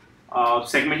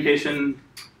segmentation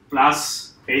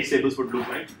plus page tables would look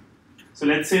like. So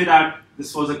let's say that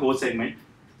this was a core segment.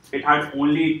 It had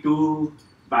only 2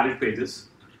 valid pages,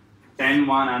 10,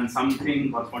 1 and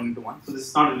something corresponding to 1. So this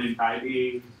is not an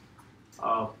entirely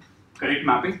correct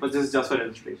mapping, but this is just for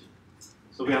illustration.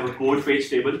 So we have a code page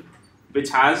table which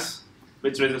has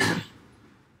which register?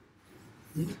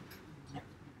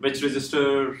 Which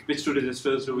two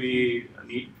registers do we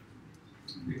need?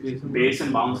 Base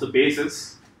and bounds. The base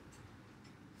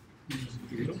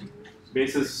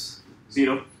is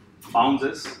 0, bounds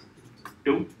is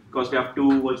 2, because we have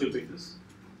 2 virtual pages.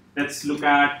 Let's look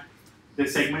at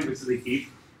this segment, which is the heap.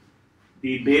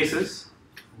 The base is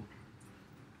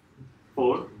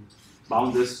 4,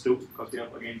 bounds is 2, because we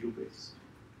have again 2 bases.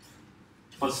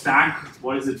 For stack,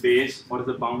 what is the base? What is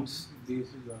the bounds?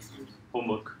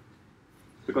 Homework.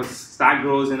 Because stack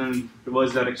grows in a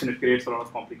reverse direction, it creates a lot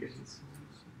of complications.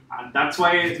 And that's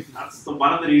why,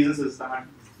 one of the reasons is that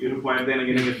you require then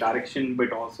again a direction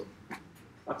bit also.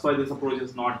 That's why this approach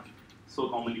is not so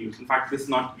commonly used. In fact, this is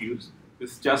not used.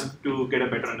 This is just to get a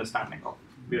better understanding of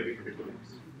where we fit it.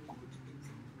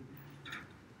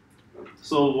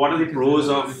 So what are the pros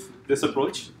of this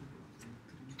approach?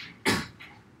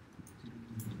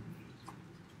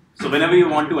 So whenever you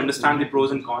want to understand the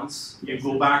pros and cons, you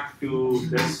go back to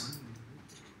this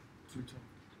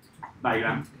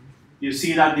diagram. You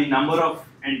see that the number of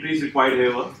entries required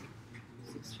here were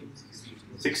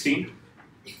 16.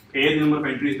 Here the number of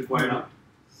entries required are,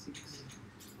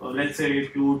 let's say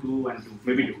 2, 2 and 2,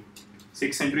 maybe 2.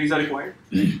 6 entries are required.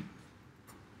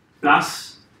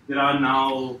 Plus, there are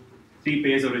now 3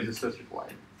 pairs of registers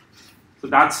required. So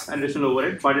that's an additional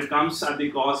overhead, but it comes at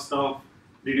the cost of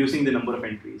reducing the number of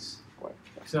entries required.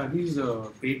 So are these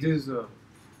pages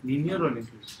linear or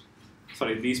linked list?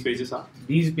 Sorry, these pages are?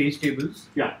 These page tables?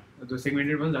 Yeah. The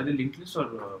segmented ones, are they linked list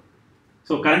or?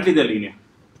 So currently they're linear.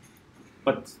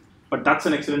 But that's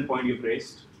an excellent point you've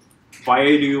raised. Why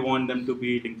do you want them to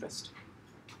be linked list?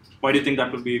 Why do you think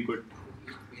that would be good?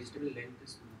 Page table length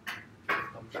is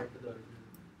compared to the original.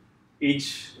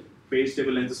 Each page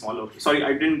table length is smaller. Sorry,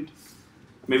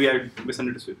 maybe I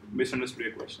misunderstood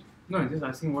your question. No, I'm just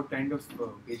asking what kind of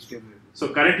page table it is.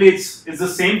 So currently it's the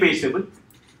same page table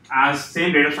as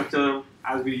same data structure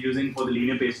as we're using for the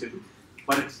linear page table,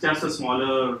 but it's just a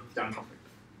smaller chunk of it.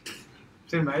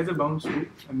 So why is the bounds 2?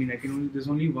 I mean, there's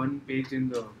only one page in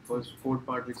the fourth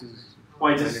part which is. Oh,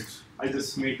 I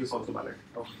just made this also valid.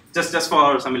 Okay. Just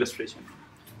for some illustration.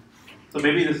 So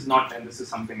maybe this is not 10, this is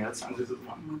something else, and this is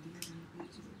 1.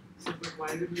 So, but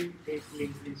why did we take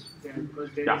linked list there? Because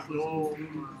there Yeah. is no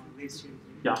wastage.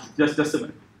 Yeah, just a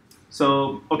minute.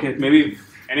 So, okay, maybe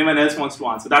anyone else wants to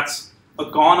answer. That's a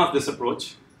con of this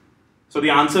approach. So the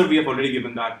answer we have already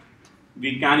given, that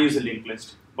we can use a linked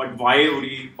list, but why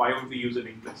would we use a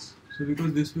linked list? So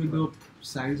because this will, the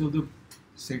size of the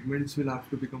segments will have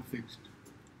to become fixed.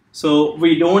 So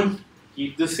we don't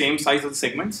keep the same size of the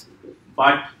segments,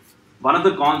 but one of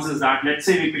the cons is that, let's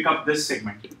say we pick up this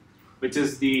segment, which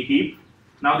is the heap.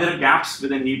 Now there are gaps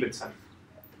within heap itself.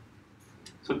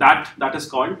 So that is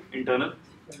called internal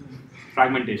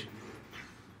fragmentation.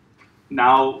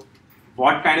 Now,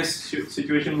 what kind of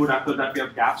situation would occur that we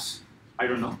have gaps? I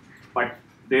don't know, but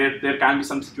there can be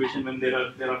some situation when there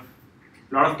are a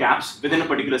lot of gaps within a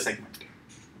particular segment.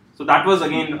 So that was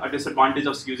again a disadvantage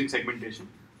of using segmentation,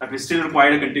 that we still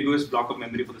required a contiguous block of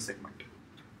memory for the segment.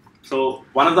 So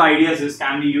one of the ideas is,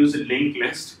 can we use a linked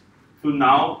list to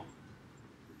now,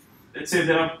 let's say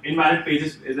there are invalid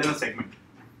pages within a segment.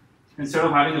 Instead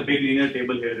of having a big linear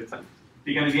table here itself,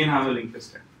 we can again have a linked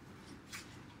list here.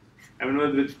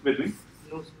 Everyone with me?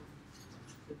 No, sir.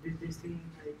 But this thing,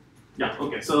 Yeah,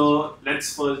 okay. So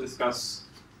let's first discuss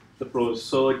the pros.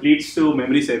 So it leads to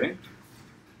memory saving,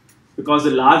 because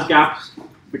the large gaps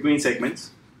between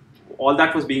segments, all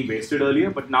that was being wasted earlier,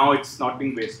 but now it's not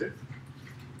being wasted.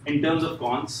 In terms of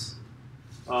cons,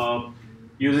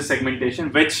 uses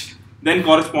segmentation, which then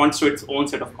corresponds to its own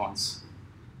set of cons.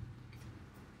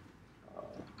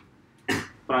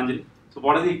 Pranjali, so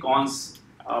what are the cons,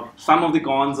 some of the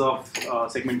cons of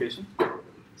segmentation?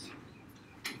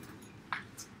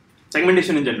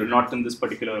 Segmentation in general, not in this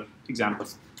particular example.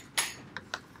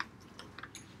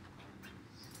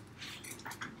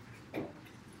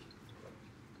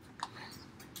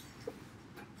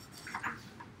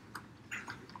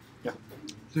 Yeah.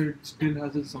 So it still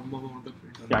has some amount of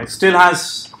internal. Yeah, it still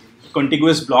has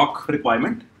contiguous block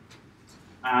requirement,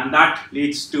 and that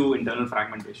leads to internal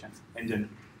fragmentation in general.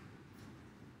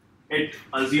 It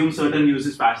assumes certain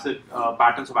usage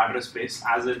patterns of address space,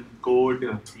 as in code,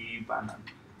 heap, and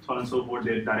so on and so forth,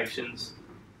 their directions.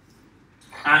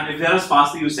 And if there are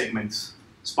sparsely used segments,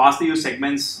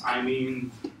 I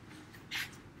mean,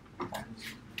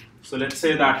 so let's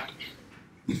say that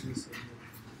this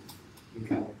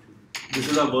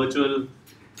is a virtual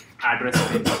address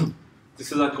space,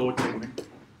 this is our code segment,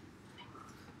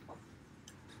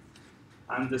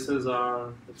 and this is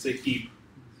our, let's say, heap.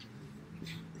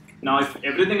 Now, if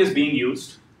everything is being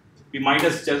used, we might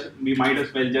as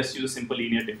well just use a simple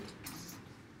linear table.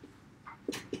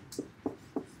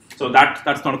 So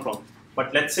that's not a problem.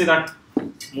 But let's say that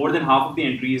more than half of the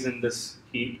entries in this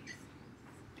heap,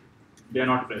 they are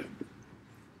not present.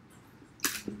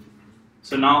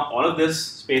 So now all of this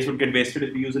space would get wasted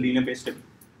if we use a linear page table.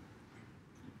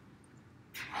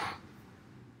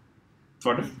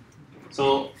 Got it?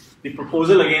 So the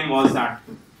proposal again was that,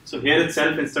 so here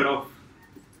itself, instead of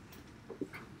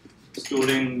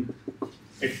storing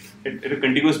it in a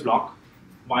contiguous block,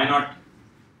 why not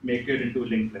make it into a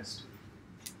linked list?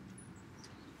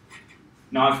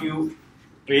 Now, if you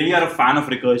really are a fan of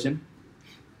recursion,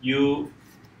 you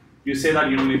say that,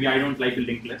 maybe I don't like a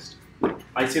linked list.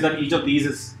 I say that each of these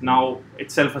is now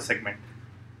itself a segment.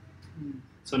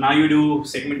 So now you do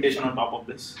segmentation on top of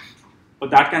this, but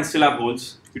that can still have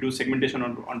holes. You do segmentation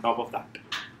on top of that,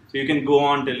 so you can go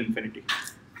on till infinity.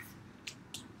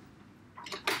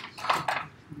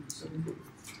 So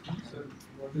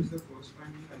what is the first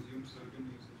one? Assume certain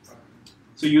usage patterns.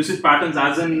 So usage patterns,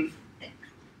 as in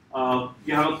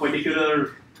you have a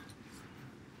particular.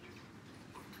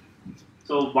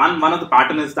 So one of the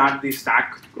pattern is that the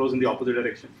stack grows in the opposite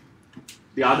direction.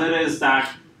 The other is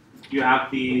that you have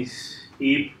the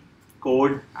heap,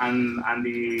 code, and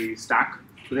the stack.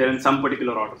 So they're in some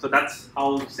particular order. So that's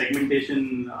how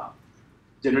segmentation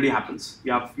generally happens.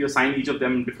 You assign each of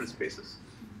them different spaces.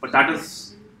 But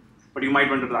you might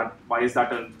wonder that why is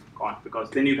that a con?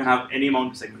 Because then you can have any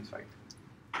amount of segments, right?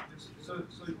 So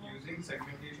using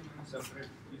segmentation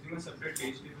using a separate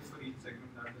page table for each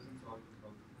segment, that doesn't solve the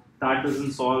problem. That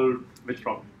doesn't solve which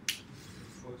problem?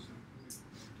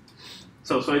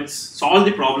 So it's solved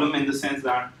the problem in the sense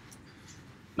that,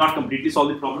 not completely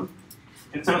solved the problem.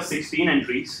 Instead of 16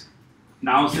 entries,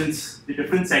 now since the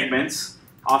different segments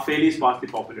are fairly sparsely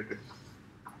populated,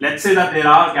 let's say that there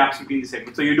are gaps between the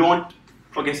segments. So you don't,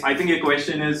 okay, so I think your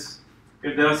question is,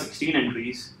 if there are 16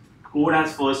 entries, code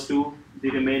has first two, the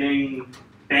remaining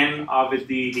 10 are with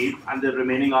the heap, and the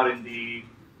remaining are in the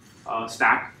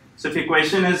stack. So if your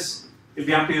question is, if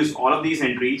we have to use all of these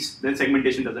entries, then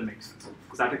segmentation doesn't make sense.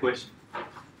 Is that a question?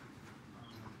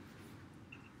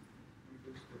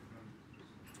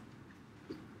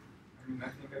 I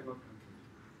think I got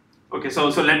confused. Okay, so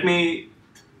let me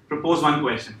propose one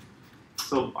question.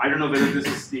 So I don't know whether this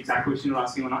is the exact question you're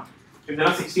asking or not. If there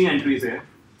are 16 entries here,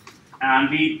 and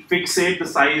we fixate the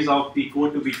size of the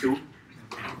code to be 2,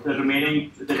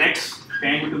 the next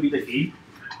 10 to be the heap,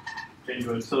 10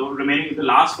 12. So remaining the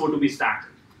last 4 to be stacked.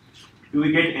 Do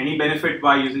we get any benefit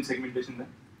by using segmentation then?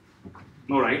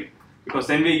 No, right? Because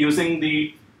then we're using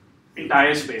the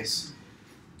entire space.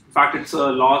 In fact, it's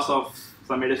a loss of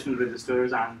some additional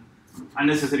registers and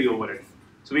unnecessary overhead.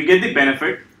 So we get the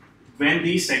benefit when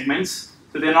these segments,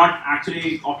 so they're not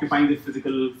actually occupying the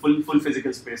full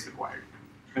physical space required,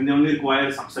 when they only require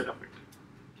a subset of it.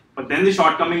 But then the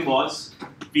shortcoming was,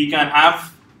 we can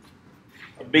have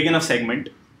a big enough segment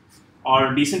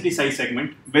or decently sized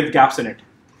segment with gaps in it.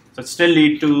 So it still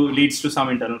leads to some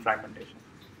internal fragmentation.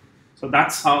 So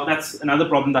that's another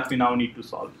problem that we now need to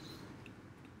solve.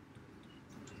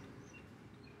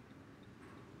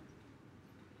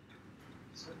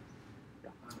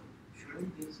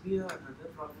 Shouldn't this be another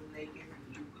problem, like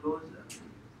if you grows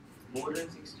more than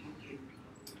 16K,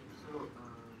 so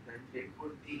then it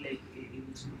would be like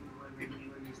initially when we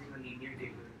were using a linear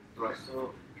table. Right.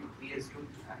 So we assumed,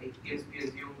 I guess we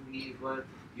assumed we were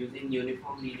using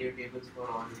uniform linear tables for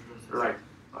all the processes. Right.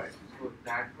 Right. So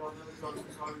that problem is also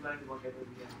solved by whatever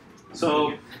we have.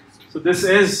 So this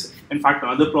is in fact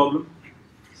another problem.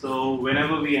 So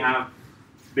whenever we have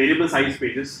variable size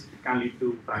pages, it can lead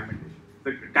to fragmentation.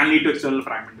 It can lead to external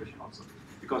fragmentation also,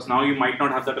 because now you might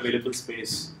not have that available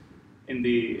space in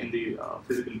the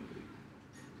physical memory.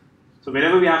 So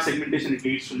whenever we have segmentation, it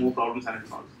leads to more problems than it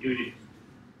solves usually.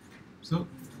 So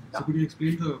could you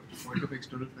explain the point of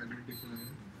external fragmentation again?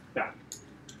 Yeah.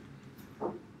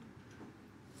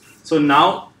 So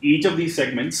now each of these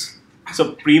segments.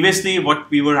 So previously, what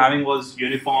we were having was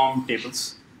uniform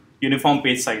tables, uniform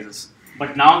page sizes.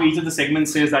 But now each of the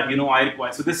segments says that I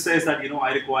require. So this says that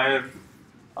I require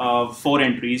 4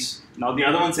 entries. Now the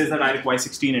other one says that I require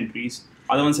 16 entries.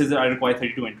 Other one says that I require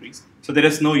 32 entries. So there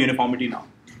is no uniformity now.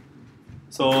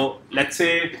 So let's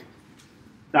say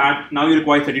that now you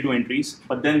require 32 entries,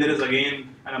 but then there is again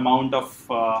an amount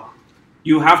of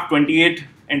you have 28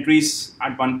 entries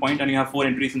at one point, and you have 4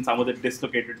 entries in some other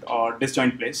dislocated or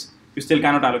disjoint place. You still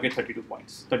cannot allocate 32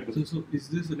 points. 32. So is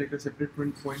this like a separate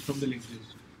point from the linked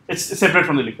list? It's separate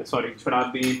from the linked list. Sorry, it should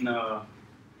have been a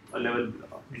level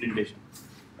indentation.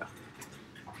 Yeah.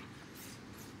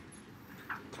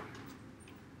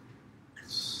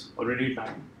 It's already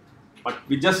time, but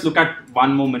we just look at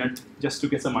one more minute just to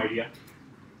get some idea.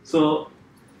 So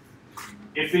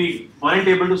if we weren't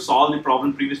able to solve the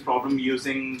previous problem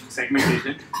using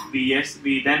segmentation,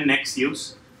 we then next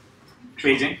use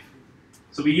paging.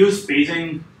 So we use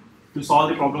paging to solve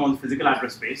the problem on the physical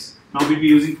address space. Now we'll be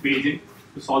using paging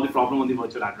to solve the problem on the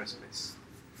virtual address space.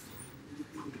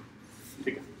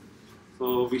 Okay.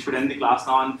 So we should end the class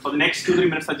now, and for the next 2-3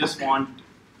 minutes I just want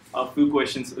a few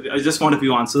questions. I just want a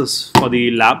few answers for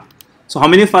the lab. So how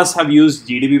many of us have used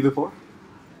GDB before?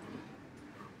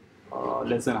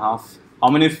 Less than half. How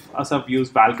many of us have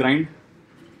used Valgrind?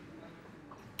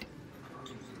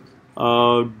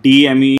 DME